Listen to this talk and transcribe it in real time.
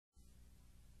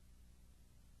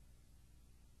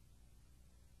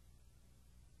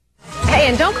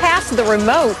the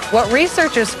remote. What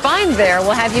researchers find there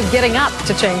will have you getting up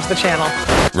to change the channel.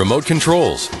 Remote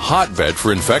controls, hotbed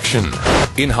for infection.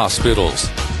 In hospitals,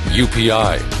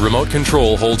 UPI, remote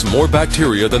control holds more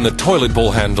bacteria than the toilet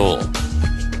bowl handle.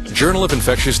 Journal of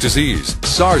Infectious Disease,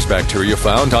 SARS bacteria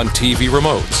found on TV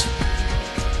remotes.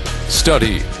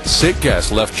 Study, sick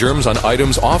guests left germs on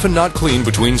items often not cleaned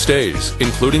between stays,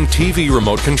 including TV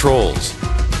remote controls.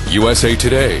 USA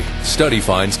Today, study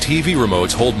finds TV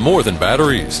remotes hold more than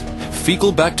batteries.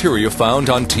 Fecal bacteria found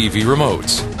on TV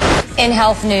remotes. In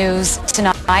health news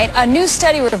tonight, a new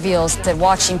study reveals that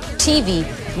watching TV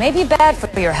may be bad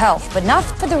for your health, but not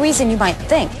for the reason you might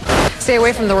think. Stay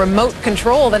away from the remote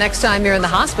control the next time you're in the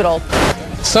hospital.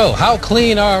 So, how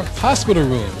clean are hospital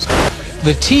rooms?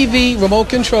 The TV remote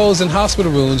controls in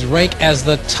hospital rooms rank as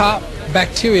the top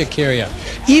bacteria carrier,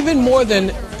 even more than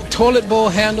toilet bowl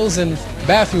handles and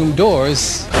bathroom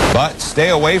doors. But stay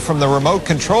away from the remote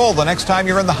control the next time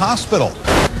you're in the hospital.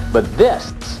 But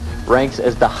this ranks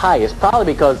as the highest,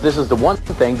 probably because this is the one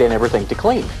thing they never think to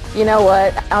clean. You know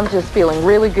what? I'm just feeling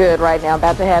really good right now,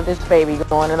 about to have this baby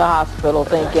going to the hospital,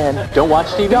 thinking, Don't watch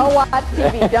TV? Don't watch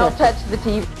TV. Don't touch the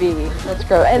TV. Let's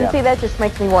go. And see, that just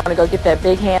makes me want to go get that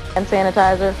big hand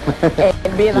sanitizer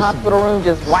and be in the hospital room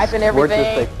just wiping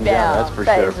everything down. Yeah, that's for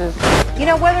sure. You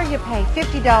know, whether you pay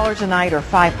 $50 a night or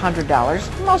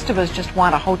 $500, most of us just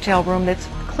want a hotel room that's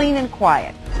clean and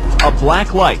quiet. A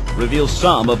black light reveals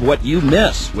some of what you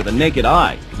miss with a naked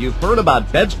eye. You've heard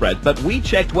about bedspread, but we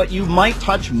checked what you might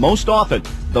touch most often,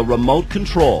 the remote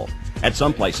control. At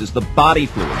some places, the body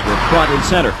fluids were front and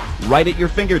center, right at your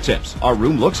fingertips. Our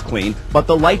room looks clean, but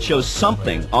the light shows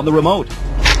something on the remote.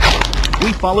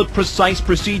 We followed precise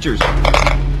procedures,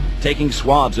 taking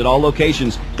swabs at all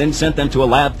locations, then sent them to a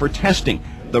lab for testing.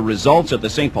 The results at the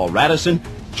St. Paul Radisson,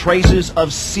 traces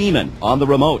of semen on the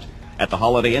remote. At the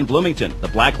Holiday Inn Bloomington, the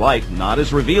black light not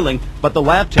as revealing, but the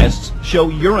lab tests show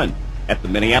urine. At the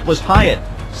Minneapolis Hyatt,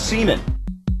 semen.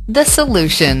 The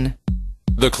solution.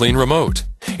 The clean remote.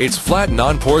 Its flat,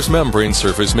 non-porous membrane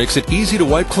surface makes it easy to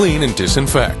wipe clean and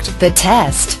disinfect. The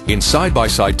test. In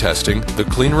side-by-side testing, the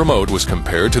clean remote was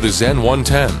compared to the Zen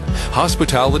 110,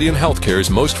 hospitality and healthcare's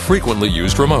most frequently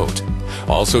used remote.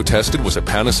 Also tested was a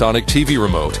Panasonic TV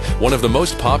remote, one of the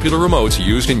most popular remotes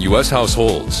used in U.S.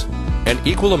 households. An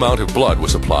equal amount of blood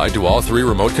was applied to all three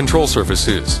remote control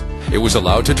surfaces. It was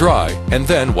allowed to dry and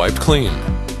then wiped clean.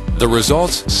 The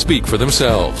results speak for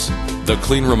themselves. The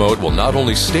clean remote will not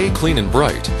only stay clean and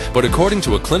bright, but according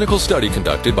to a clinical study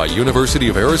conducted by University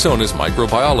of Arizona's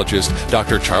microbiologist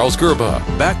Dr. Charles Gerba,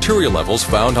 bacteria levels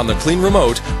found on the clean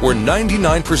remote were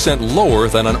 99% lower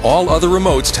than on all other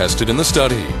remotes tested in the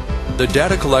study. The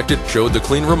data collected showed the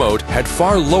clean remote had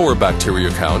far lower bacteria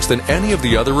counts than any of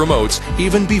the other remotes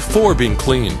even before being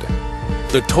cleaned.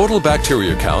 The total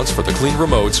bacteria counts for the clean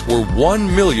remotes were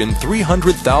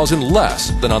 1,300,000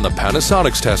 less than on the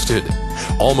Panasonics tested,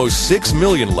 almost 6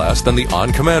 million less than the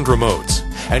on-command remotes,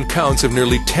 and counts of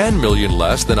nearly 10 million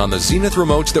less than on the Zenith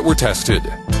remotes that were tested.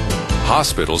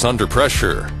 Hospitals under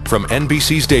pressure, from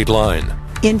NBC's Dateline.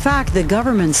 In fact, the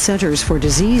government Centers for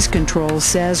Disease Control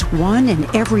says 1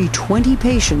 in every 20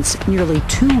 patients, nearly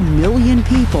 2 million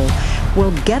people,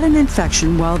 will get an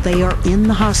infection while they are in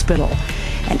the hospital.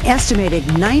 An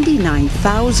estimated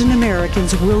 99,000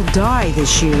 Americans will die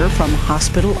this year from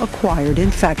hospital-acquired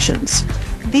infections.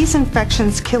 These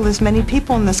infections kill as many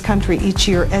people in this country each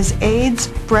year as AIDS,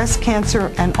 breast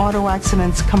cancer, and auto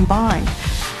accidents combined,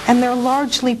 and they're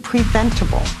largely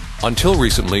preventable. Until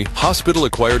recently,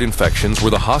 hospital-acquired infections were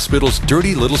the hospital's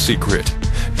dirty little secret.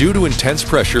 Due to intense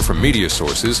pressure from media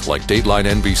sources like Dateline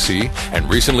NBC and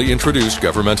recently introduced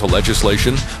governmental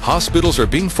legislation, hospitals are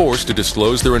being forced to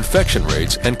disclose their infection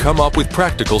rates and come up with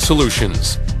practical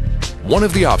solutions. One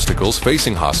of the obstacles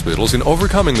facing hospitals in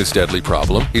overcoming this deadly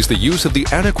problem is the use of the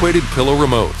antiquated pillow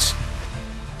remotes.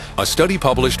 A study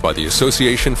published by the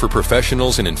Association for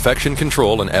Professionals in Infection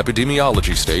Control and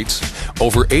Epidemiology states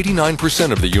over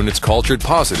 89% of the units cultured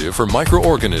positive for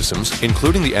microorganisms,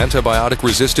 including the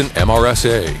antibiotic-resistant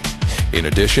MRSA. In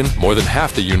addition, more than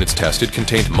half the units tested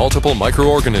contained multiple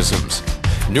microorganisms.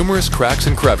 Numerous cracks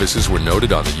and crevices were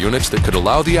noted on the units that could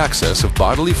allow the access of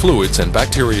bodily fluids and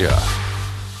bacteria.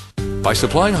 By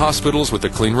supplying hospitals with a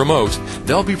clean remote,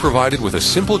 they'll be provided with a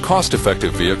simple,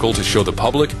 cost-effective vehicle to show the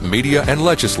public, media, and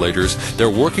legislators they're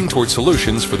working toward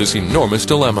solutions for this enormous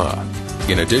dilemma.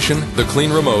 In addition, the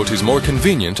clean remote is more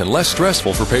convenient and less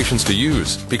stressful for patients to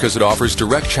use because it offers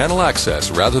direct channel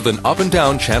access rather than up and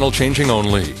down channel changing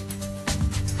only.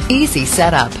 Easy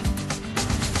setup.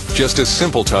 just a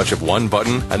simple touch of one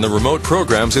button and the remote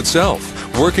programs itself,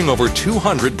 working over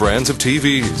 200 brands of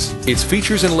TVs. Its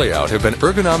features and layout have been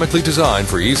ergonomically designed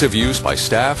for ease of use by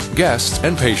staff, guests,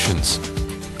 and patients.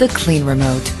 The Clean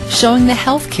Remote, showing the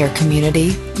healthcare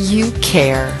community you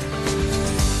care.